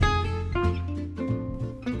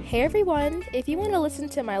Hey everyone, if you want to listen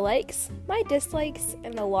to my likes, my dislikes,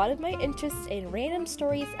 and a lot of my interests in random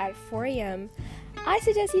stories at 4 a.m., I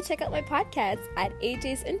suggest you check out my podcast at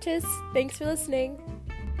AJ's Interests. Thanks for listening.